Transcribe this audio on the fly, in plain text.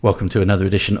Welcome to another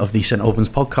edition of the St Albans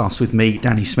podcast with me,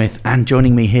 Danny Smith, and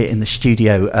joining me here in the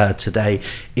studio today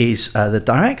is the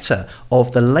director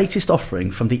of the latest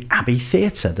offering from the Abbey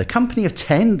Theatre. The Company of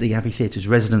 10, the Abbey Theatre's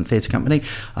resident theatre company,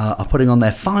 are putting on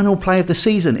their final play of the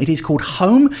season. It is called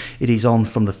Home. It is on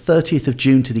from the 30th of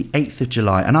June to the 8th of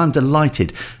July, and I'm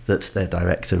delighted that their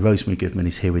director, Rosemary Goodman,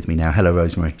 is here with me now. Hello,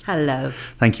 Rosemary. Hello.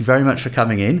 Thank you very much for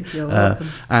coming in. You're welcome.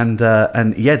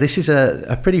 And yeah, this is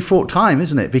a pretty fraught time,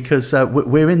 isn't it? Because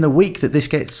we're in the week that this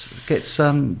gets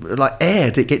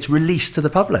aired. It gets released to the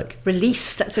public.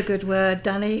 Released, that's a good word,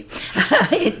 Danny.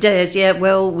 It does, yeah.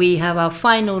 Well, we have our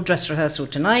final dress rehearsal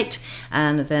tonight,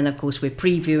 and then, of course, we're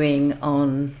previewing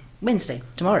on Wednesday,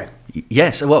 tomorrow.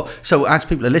 Yes, well, so as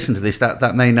people are listening to this,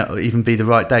 that may not even be the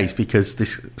right days, because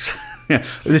this...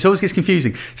 this always gets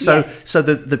confusing. So, yes. So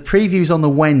the preview's on the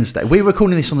Wednesday. We're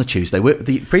recording this on the Tuesday.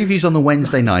 The preview's on the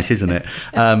Wednesday night, isn't it?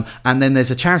 And then there's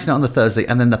a charity night on the Thursday,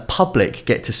 and then the public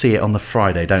get to see it on the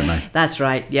Friday, don't they? That's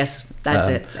right. Yes, that's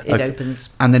it. It opens,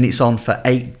 and then it's on for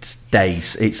 8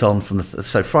 days. It's on from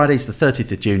so Friday's the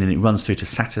 30th of June, and it runs through to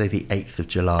Saturday the 8th of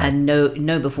July. And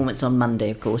no performance on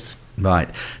Monday, of course. Right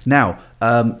now,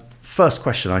 first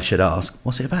question I should ask: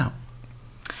 what's it about?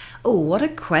 Oh, what a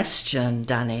question,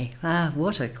 Danny.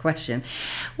 What a question.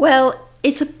 Well,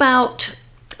 it's about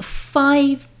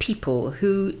 5 people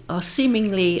who are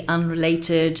seemingly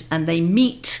unrelated, and they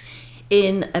meet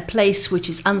in a place which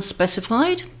is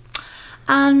unspecified.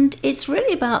 And it's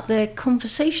really about their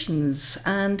conversations,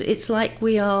 and it's like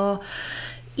we are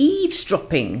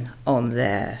eavesdropping on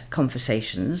their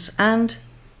conversations. And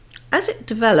as it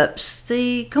develops,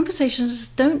 the conversations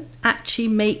don't actually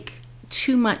make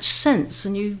too much sense,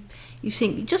 and you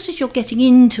think, just as you're getting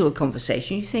into a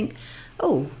conversation, you think,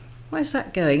 oh, where's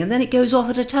that going? And then it goes off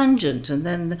at a tangent, and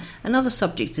then another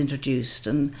subject's introduced,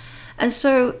 and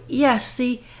so yes,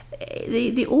 the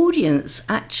audience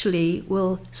actually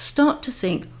will start to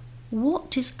think,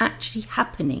 what is actually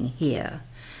happening here?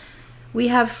 We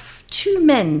have 2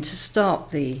 men to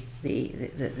start the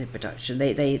production.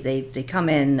 They come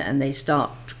in and they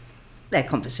start their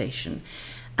conversation.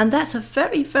 And that's a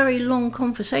very, very long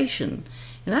conversation.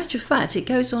 In actual fact, it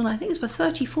goes on, I think it's for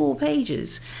 34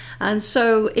 pages. And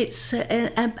so it's,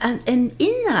 and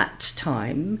in that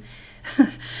time,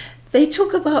 they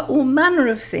talk about all manner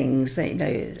of things. They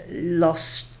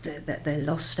their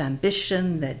lost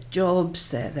ambition, their jobs,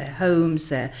 their homes,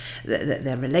 their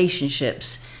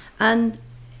relationships. And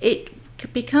it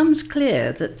becomes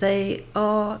clear that they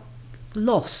are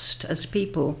lost as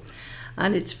people.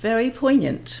 And it's very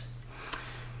poignant.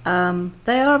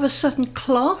 They are of a certain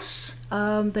class.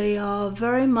 They are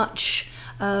very much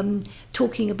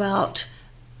talking about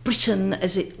Britain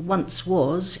as it once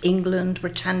was, England,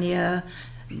 Britannia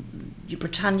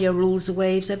rules the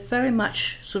waves. They're very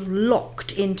much sort of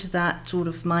locked into that sort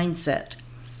of mindset.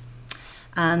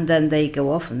 And then they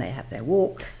go off and they have their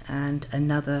walk, and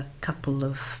another couple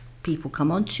of people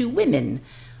come on, 2 women,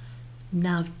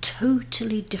 now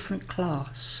totally different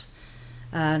class.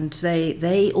 And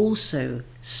they also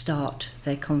start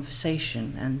their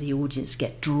conversation, and the audience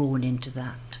get drawn into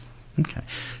that. Okay.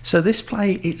 So this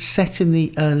play, it's set in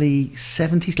the early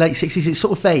 70s, late 60s. It's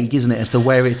sort of vague, isn't it, as to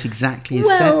where it exactly is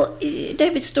set? Well,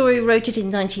 David Story wrote it in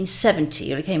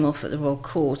 1970. It came off at the Royal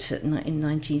Court in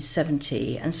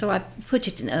 1970. And so I put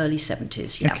it in early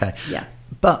 70s, yeah. Okay. Yeah.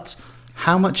 But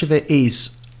how much of it is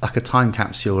like a time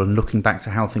capsule and looking back to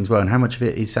how things were, and how much of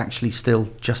it is actually still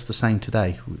just the same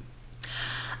today?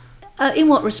 In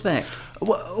what respect?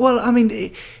 Well, I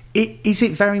mean, is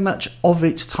it very much of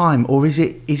its time, or is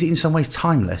it in some ways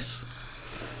timeless?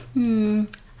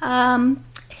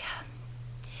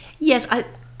 Yes,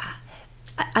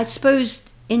 I suppose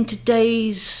in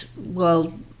today's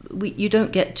world, you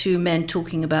don't get 2 men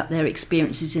talking about their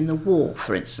experiences in the war,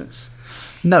 for instance.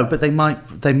 No, but they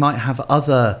might have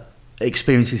other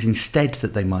experiences instead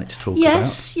that they might talk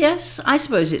about. Yes. I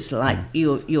suppose it's like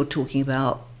you're talking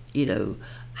about,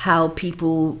 how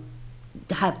people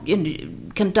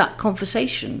conduct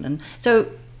conversation, and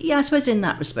so yeah, I suppose in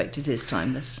that respect it is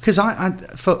timeless. Because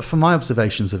for my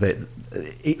observations of it,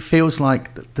 it feels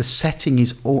like the setting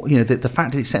is all, the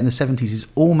fact that it's set in the 70s is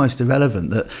almost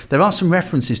irrelevant. That there are some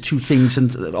references to things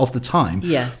of the time,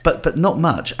 yes, but not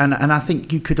much. And I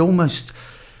think you could almost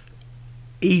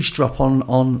eavesdrop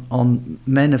on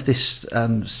men of this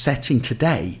setting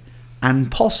today,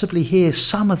 and possibly hear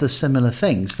some of the similar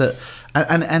things that,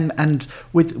 and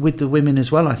with the women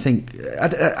as well. I think,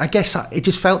 I guess it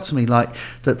just felt to me like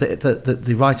that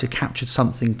the writer captured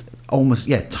something almost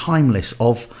timeless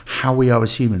of how we are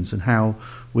as humans, and how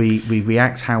we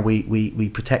react, how we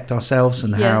protect ourselves,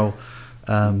 and how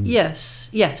Yes,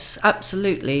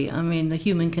 absolutely. I mean, the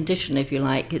human condition, if you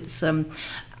like, it's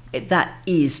that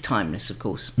is timeless, of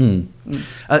course.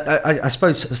 I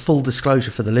suppose, full disclosure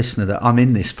for the listener, that I'm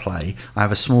in this play. I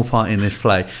have a small part in this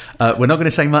play. We're not going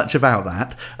to say much about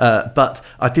that, but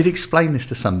I did explain this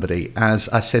to somebody. As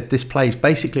I said, this play is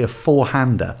basically a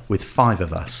four-hander with five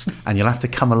of us, and you'll have to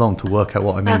come along to work out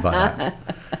what I mean by that.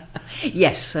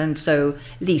 Yes, and so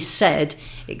Lee said,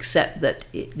 except that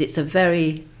it's a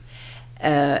very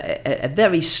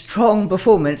strong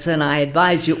performance, and I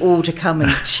advise you all to come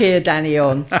and cheer Danny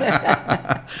on.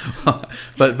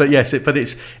 but yes, it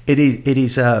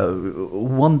is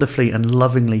wonderfully and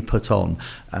lovingly put on,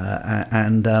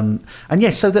 and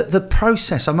yes. So that the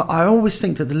process, I always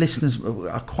think that the listeners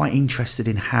are quite interested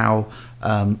in how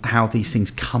these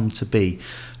things come to be.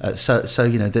 So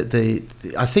you know,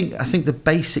 I think the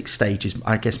basic stages,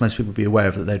 I guess most people would be aware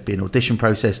of, that there'd be an audition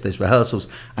process, there's rehearsals,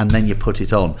 and then you put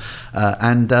it on.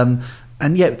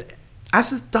 And yet,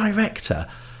 as a director,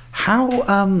 how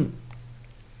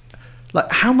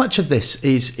much of this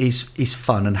is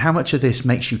fun, and how much of this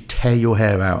makes you tear your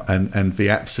hair out and be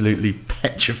absolutely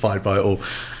petrified by it all?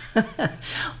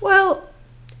 Well,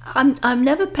 I'm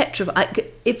never petrified.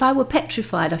 If I were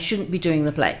petrified, I shouldn't be doing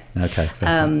the play. Okay.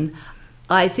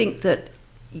 I think that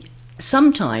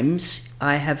sometimes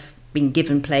I have been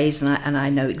given plays, and I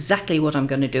know exactly what I'm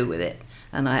going to do with it.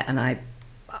 I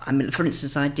mean, for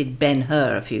instance, I did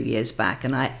Ben-Hur a few years back,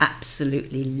 and I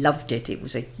absolutely loved it. It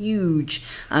was a huge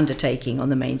undertaking on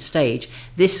the main stage.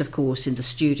 This, of course, in the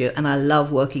studio, and I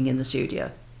love working in the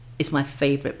studio. It's my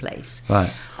favourite place.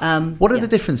 Right. What are the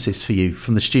differences for you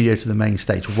from the studio to the main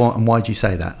stage? And why do you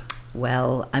say that?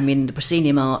 Well, I mean, the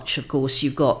proscenium arch, of course,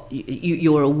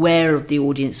 you're aware of the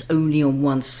audience only on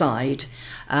one side.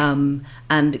 And,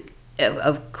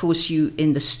 of course,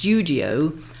 in the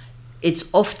studio, it's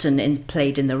often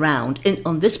played in the round.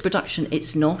 On this production,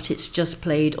 it's not. It's just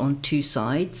played on two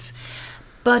sides.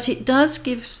 But it does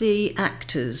give the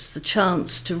actors the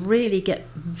chance to really get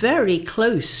very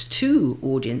close to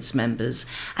audience members.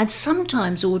 And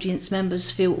sometimes audience members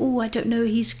feel, I don't know,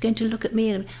 he's going to look at me.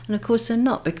 And of course they're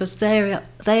not, because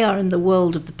they are in the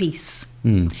world of the piece.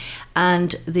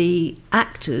 And the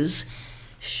actors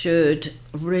should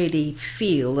really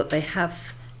feel that they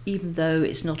have, even though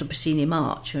it's not a proscenium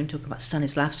arch, we're talking about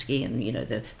Stanislavski and, you know,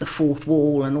 the fourth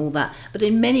wall and all that. But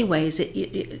in many ways,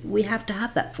 we have to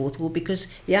have that fourth wall, because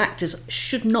the actors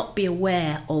should not be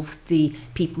aware of the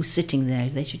people sitting there.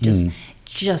 They should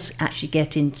just actually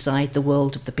get inside the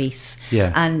world of the piece.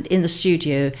 Yeah. And in the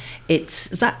studio,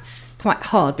 that's quite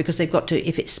hard, because they've got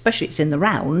to, especially it's in the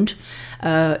round,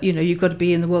 you've got to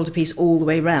be in the world of piece all the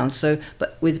way round. So,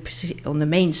 but on the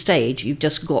main stage, you've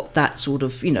just got that sort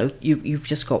of, you've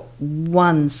just got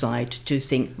one side to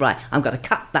think, right, I'm going to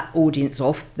cut that audience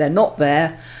off. They're not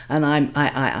there, and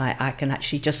I can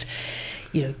actually just,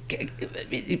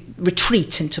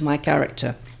 retreat into my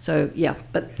character. So yeah,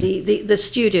 but the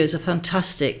studios are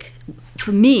fantastic.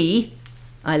 For me,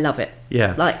 I love it.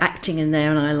 Yeah, I like acting in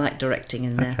there, and I like directing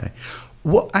in there. Okay.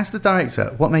 As the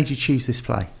director, what made you choose this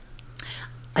play?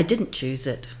 I didn't choose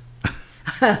it.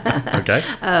 Okay.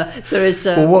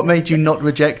 What made you not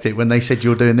reject it when they said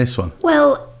you're doing this one?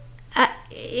 Well, I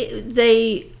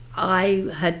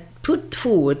had put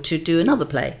forward to do another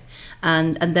play.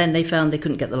 And then they found they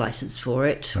couldn't get the license for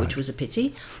it, which was a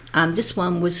pity. And this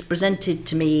one was presented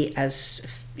to me as,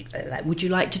 would you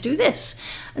like to do this?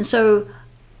 And so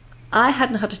I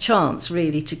hadn't had a chance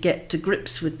really to get to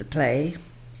grips with the play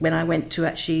when I went to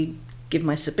actually give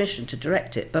my submission to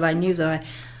direct it. But I knew that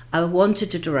I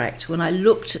wanted to direct. When I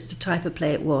looked at the type of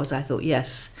play it was, I thought,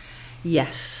 yes,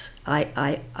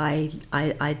 I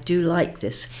do like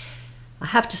this. I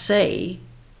have to say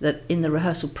that in the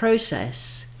rehearsal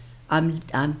process,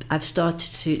 I've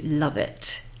started to love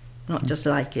it, not just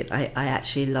like it. I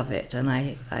actually love it, and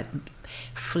I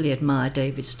fully admire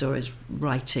David Storey's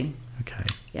writing. Okay.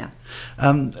 Yeah.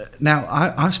 Now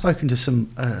I've spoken to some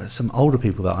older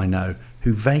people that I know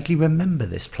who vaguely remember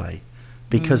this play,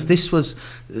 because this was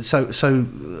so.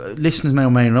 Listeners may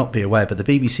or may not be aware, but the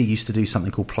BBC used to do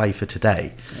something called Play for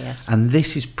Today. Yes. And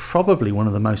this is probably one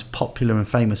of the most popular and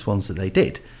famous ones that they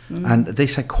did. And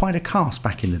this had quite a cast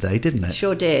back in the day, didn't it?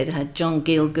 Sure did. It had John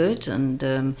Gielgud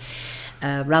and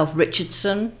Ralph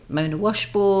Richardson, Mona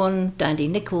Washbourne, Dandy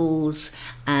Nichols,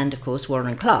 and of course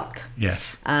Warren Clarke.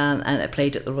 Yes. And it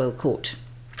played at the Royal Court.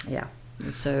 Yeah.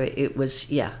 And so it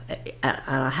was, and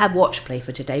I have watched Play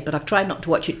for Today, but I've tried not to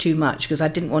watch it too much, because I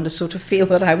didn't want to sort of feel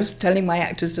that I was telling my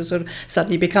actors to sort of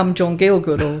suddenly become John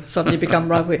Gielgud or suddenly become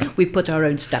Ralph. We put our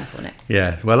own stamp on it.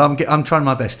 Yeah. Well, I'm trying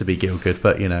my best to be Gielgud,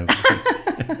 but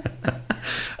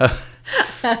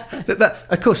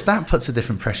Of course, that puts a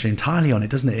different pressure entirely on it,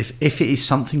 doesn't it? If it is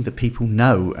something that people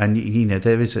know, and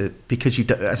there is because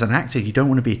as an actor, you don't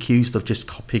want to be accused of just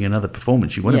copying another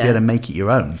performance. You want to be able to make it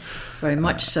your own. Very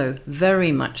much so.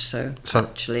 Very much so.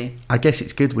 Actually, I guess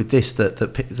it's good with this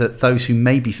that those who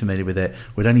may be familiar with it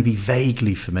would only be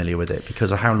vaguely familiar with it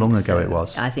because of how long ago it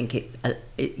was. I think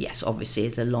yes, obviously,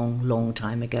 it's a long, long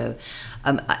time ago.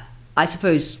 I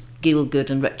suppose Gielgud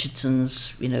and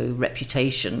Richardson's,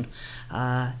 reputation.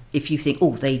 If you think,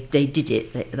 they did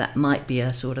it, that might be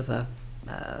a sort of a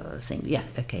thing. Yeah,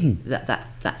 okay,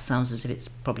 that sounds as if it's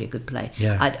probably a good play.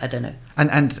 Yeah, I don't know.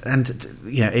 And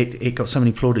it got so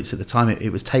many plaudits at the time.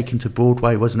 It was taken to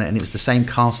Broadway, wasn't it? And it was the same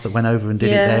cast that went over and did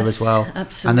it there as well.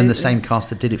 Absolutely. And then the same cast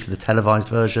that did it for the televised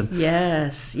version.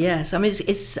 Yes. I mean,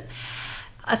 it's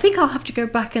I think I'll have to go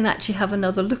back and actually have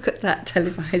another look at that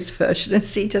televised version and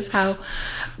see just how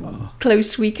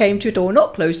close we came to it, or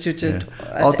not close to it. Yeah.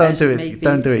 Don't do it.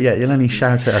 Don't do it yet. You'll only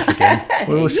shout at us again.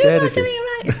 We're all scared of you. Doing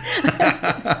it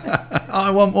right.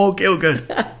 I want more Gielgud.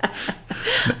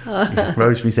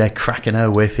 Rosemary's there cracking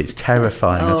her whip. It's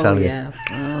terrifying, I tell you. Yeah.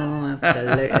 Oh,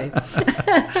 absolutely.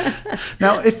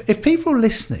 Now, if people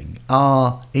listening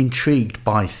are intrigued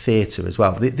by theatre as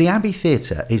well, the Abbey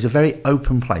Theatre is a very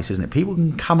open place, isn't it? People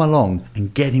can come along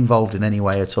and get involved in any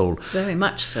way at all. Very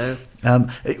much so.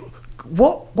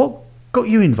 What got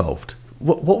you involved?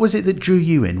 What was it that drew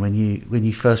you in when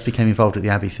you first became involved at the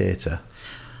Abbey Theatre?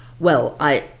 Well,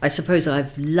 I suppose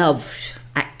I've loved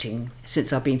acting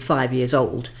since I've been 5 years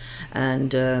old,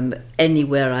 and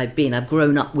anywhere I've been, I've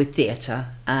grown up with theatre,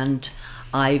 and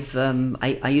I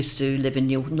used to live in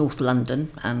North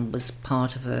London and was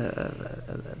part of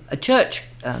a church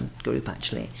group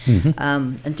actually,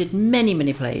 and did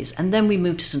many plays, and then we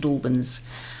moved to St Albans,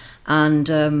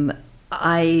 and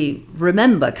I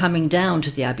remember coming down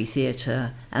to the Abbey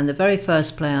Theatre, and the very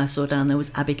first play I saw down there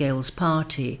was Abigail's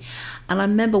Party, and I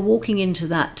remember walking into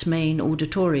that main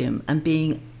auditorium and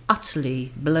being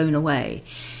utterly blown away,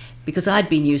 because I'd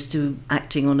been used to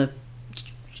acting on a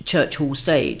church hall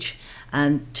stage,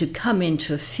 and to come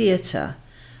into a theatre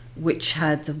which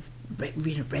had the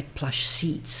red plush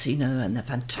seats, and the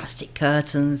fantastic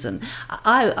curtains, and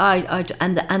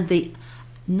the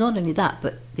not only that,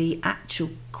 but the actual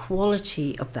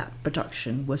quality of that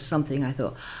production was something I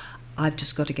thought, I've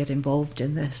just got to get involved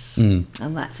in this. And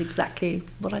that's exactly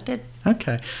what I did.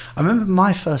 Okay. I remember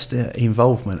my first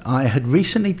involvement. I had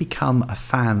recently become a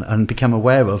fan and become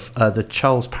aware of the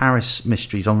Charles Paris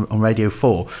mysteries on Radio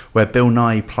 4, where Bill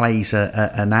Nye plays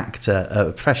an actor,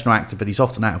 a professional actor, but he's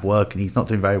often out of work and he's not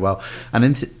doing very well. And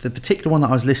in the particular one that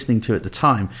I was listening to at the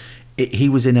time, he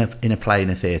was in a play in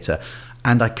a theatre.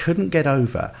 And I couldn't get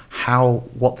over how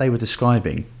what they were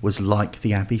describing was like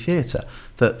the Abbey Theatre.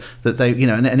 That they,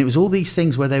 and it was all these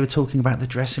things where they were talking about the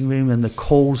dressing room and the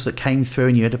calls that came through,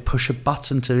 and you had to push a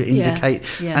button to indicate.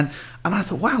 Yeah, yes. And I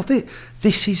thought, wow,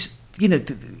 this is,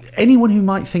 anyone who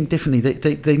might think differently,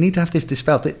 they need to have this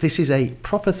dispelled. This is a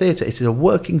proper theatre. It is a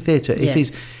working theatre. Yeah.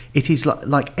 It is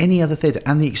like any other theatre,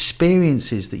 and the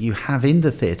experiences that you have in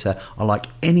the theatre are like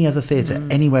any other theatre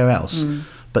anywhere else.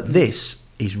 But this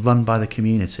is run by the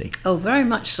community. Oh, very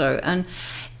much so. And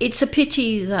it's a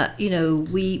pity that,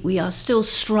 we are still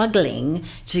struggling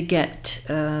to get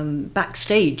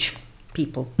backstage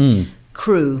people,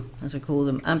 crew, as we call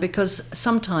them, and because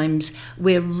sometimes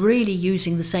we're really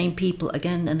using the same people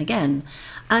again and again.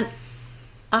 And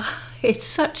it's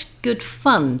such good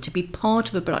fun to be part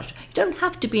of a production. You don't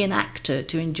have to be an actor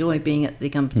to enjoy being at the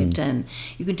Company of 10.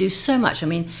 You can do so much. I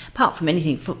mean, apart from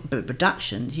anything for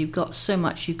productions, you've got so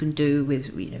much you can do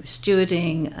with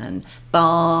stewarding and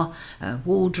bar,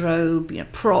 wardrobe,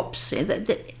 props,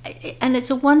 and it's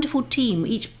a wonderful team.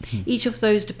 Each of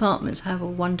those departments have a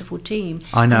wonderful team.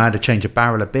 I know how to change a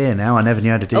barrel of beer now. I never knew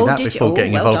how to do that before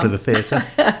getting involved with the theatre.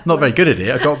 Not very good at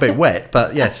it. I got a bit wet,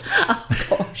 but yes. Oh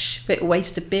gosh, a bit of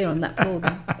wasted beer on that floor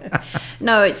then.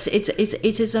 No, it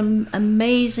is an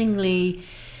amazingly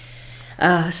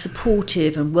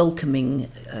supportive and welcoming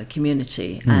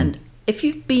community, and if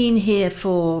you've been here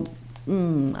for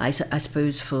I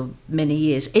suppose for many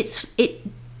years,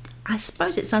 I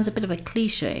suppose it sounds a bit of a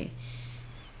cliche,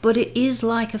 but it is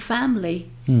like a family.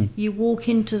 You walk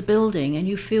into the building and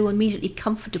you feel immediately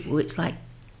comfortable. It's like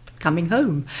coming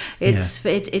home. It's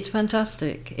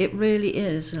fantastic. It really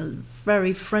is a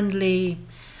very friendly.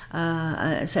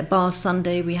 It's a bar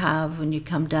Sunday we have when you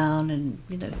come down, and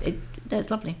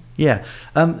it's lovely. Yeah.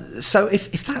 So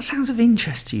if that sounds of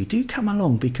interest to you, do come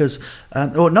along because,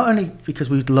 or not only because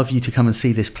we'd love you to come and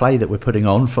see this play that we're putting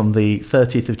on from the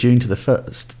 30th of June to the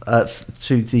 1st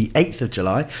to the 8th of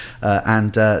July,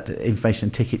 and the information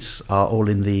and tickets are all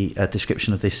in the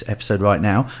description of this episode right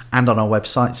now and on our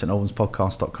website,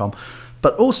 stalbanspodcast.com,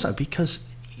 but also because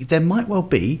there might well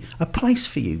be a place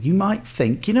for you. You might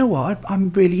think, you know what, I'm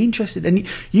really interested, and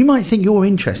you might think your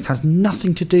interest has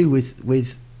nothing to do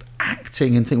with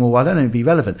acting and think, well, why don't it be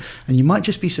relevant? And you might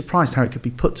just be surprised how it could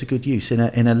be put to good use in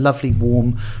a lovely,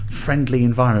 warm, friendly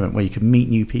environment where you can meet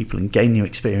new people and gain new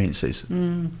experiences.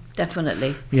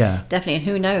 Definitely. Yeah. Definitely. And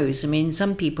who knows? I mean,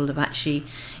 some people have actually,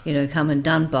 come and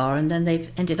done bar and then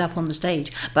they've ended up on the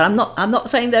stage. But I'm not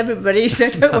saying that everybody, so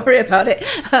don't worry about it.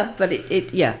 But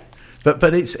it yeah.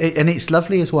 But it's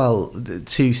lovely as well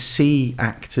to see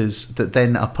actors that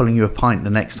then are pulling you a pint the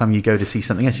next time you go to see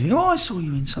something else. You think, I saw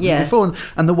you in something before.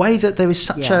 And the way that there is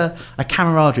such a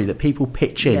camaraderie that people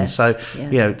pitch in. Yes. So,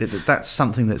 that's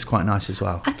something that's quite nice as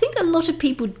well. I think a lot of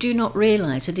people do not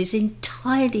realise that it's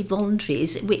entirely voluntary.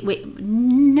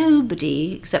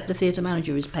 Nobody except the theatre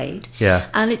manager is paid. Yeah.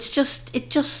 And it's just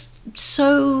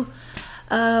so...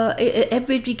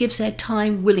 everybody gives their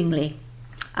time willingly.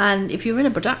 And if you're in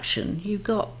a production, you've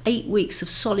got 8 weeks of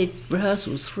solid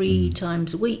rehearsals 3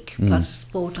 times a week, plus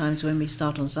 4 times when we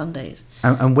start on Sundays.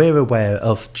 And we're aware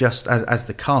of, just as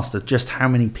the cast, of just how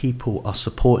many people are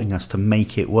supporting us to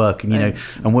make it work. And,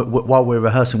 and while we're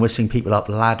rehearsing, we're seeing people up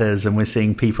ladders and we're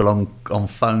seeing people on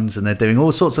phones, and they're doing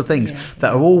all sorts of things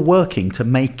that are all working to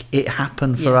make it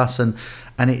happen for us.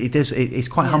 And it's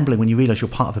quite humbling when you realise you're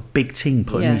part of a big team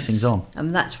putting these things on.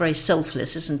 And that's very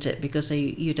selfless, isn't it? Because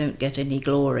you don't get any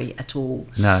glory at all.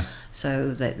 No.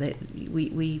 So we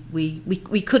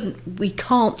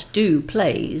can't do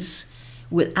plays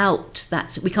without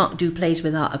that. We can't do plays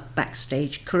without a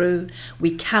backstage crew.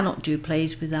 We cannot do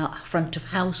plays without front of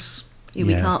house.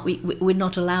 We can't. We're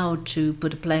not allowed to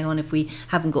put a play on if we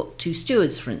haven't got 2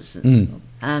 stewards, for instance,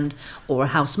 or a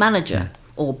house manager.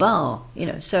 Or bar,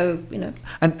 so.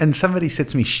 And somebody said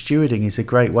to me, stewarding is a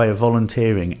great way of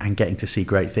volunteering and getting to see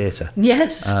great theatre.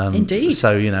 Yes, indeed.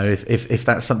 So, if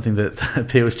that's something that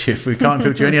appeals to you, if we can't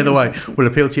appeal to you any other way, we'll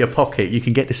appeal to your pocket. You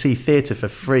can get to see theatre for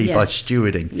free by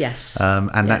stewarding. Yes.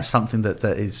 And that's something that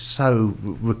is so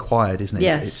required, isn't it?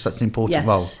 Yes. It's such an important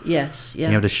role. Yes,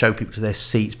 Being able to show people to their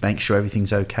seats, make sure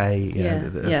everything's okay,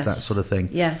 that sort of thing.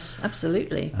 Yes,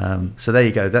 absolutely. So there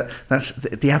you go. That's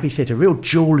the Abbey Theatre, a real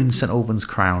jewel in St Albans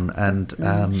crown. And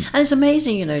it's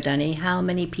amazing, Danny, how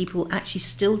many people actually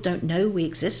still don't know we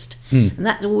exist. And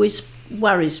that always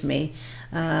worries me.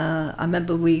 I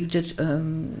remember we did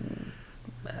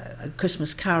a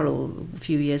Christmas Carol a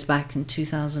few years back in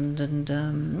 2000 and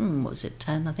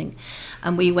 10, I think,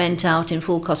 and we went out in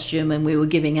full costume and we were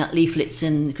giving out leaflets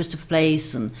in Christopher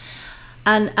Place, and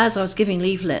as I was giving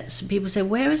leaflets, people said,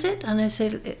 "Where is it?" And I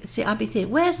said, "It's the Abbey Theatre."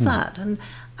 "Where's that?" And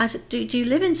I said, "Do you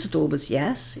live in St Albans?"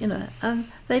 "Yes." And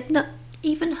they've not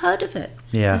even heard of it.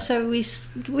 Yeah. And so we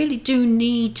really do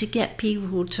need to get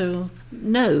people to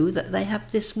know that they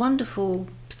have this wonderful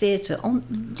theatre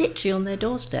literally on their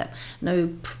doorstep. No,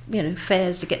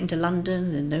 fares to get into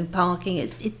London and no parking.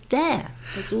 It's there.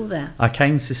 It's all there. I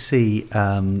came to see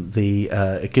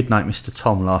the Goodnight Mr.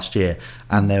 Tom last year,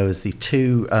 and there was the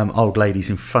 2 old ladies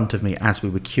in front of me as we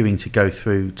were queuing to go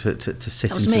through to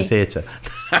sit into the theatre.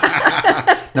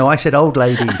 No, I said old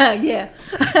ladies. Yeah.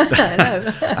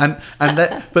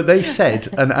 But they said,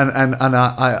 and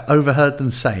I overheard them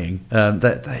saying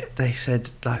that they said,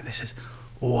 like, this is,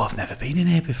 "Oh, I've never been in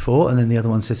here before." And then the other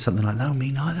one said something like, "No,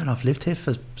 me neither. I've lived here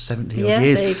for 70 odd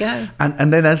years." There you go.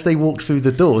 And then as they walked through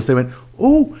the doors, they went,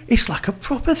 "Oh, it's like a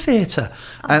proper theatre."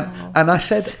 And I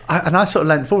said, and I sort of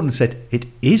leant forward and said, "It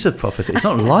is a proper theatre. It's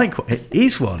not like one. It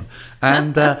is one."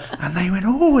 And they went,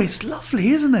 "Oh, it's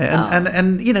lovely, isn't it?"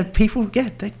 And people,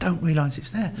 they don't realise it's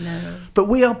there. No. But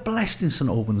we are blessed in St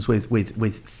Albans with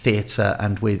theatre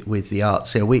and with the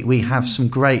arts here. We have some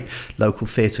great local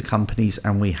theatre companies,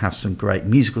 and we have some great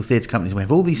musical theatre companies. We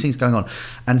have all these things going on,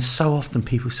 and so often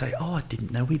people say, "Oh, I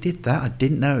didn't know we did that. I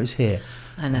didn't know it was here."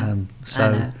 I know.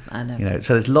 I know.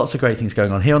 So there's lots of great things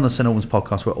going on here on the St Albans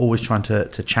podcast. We're always trying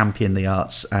to champion the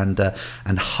arts, and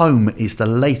Home is the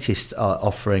latest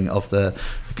offering of the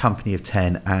Company of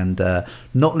 10, and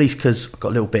not least because I've got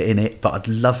a little bit in it, but I'd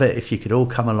love it if you could all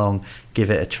come along, give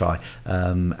it a try.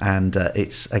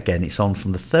 It's on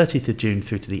from the 30th of June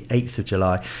through to the 8th of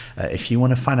July. If you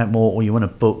want to find out more or you want to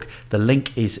book, the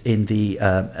link is in the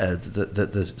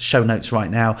show notes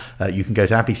right now. You can go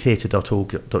to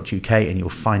abbeytheatre.org.uk and you'll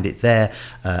find it there,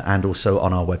 and also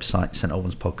on our website,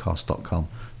 stalbanspodcast.com.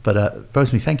 But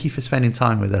Rosemary, thank you for spending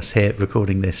time with us here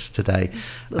recording this today.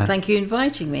 Well, thank you for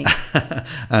inviting me.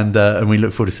 And we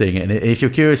look forward to seeing it. And if you're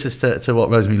curious as to what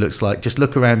Rosemary looks like, just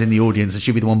look around in the audience and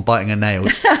she'll be the one biting her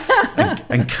nails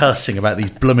and cursing about these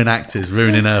blooming actors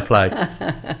ruining her play.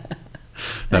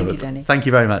 Thank you, Danny. Thank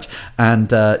you very much.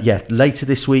 And later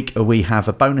this week we have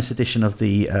a bonus edition of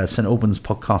the St Albans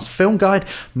podcast film guide.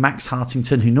 Max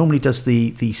Hartington, who normally does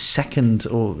the second,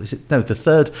 or is it no, the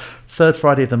third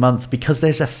Friday of the month, because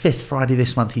there's a fifth Friday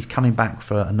this month, he's coming back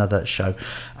for another show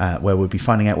where we'll be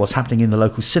finding out what's happening in the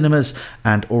local cinemas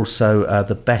and also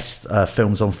the best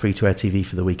films on free-to-air TV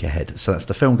for the week ahead. So that's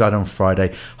the film guide on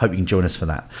Friday. Hope you can join us for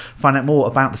that. Find out more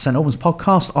about the St Albans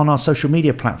podcast on our social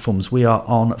media platforms. We are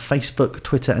on Facebook,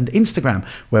 Twitter and Instagram,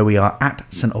 where we are at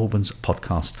St Albans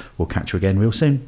Podcast. We'll catch you again real soon.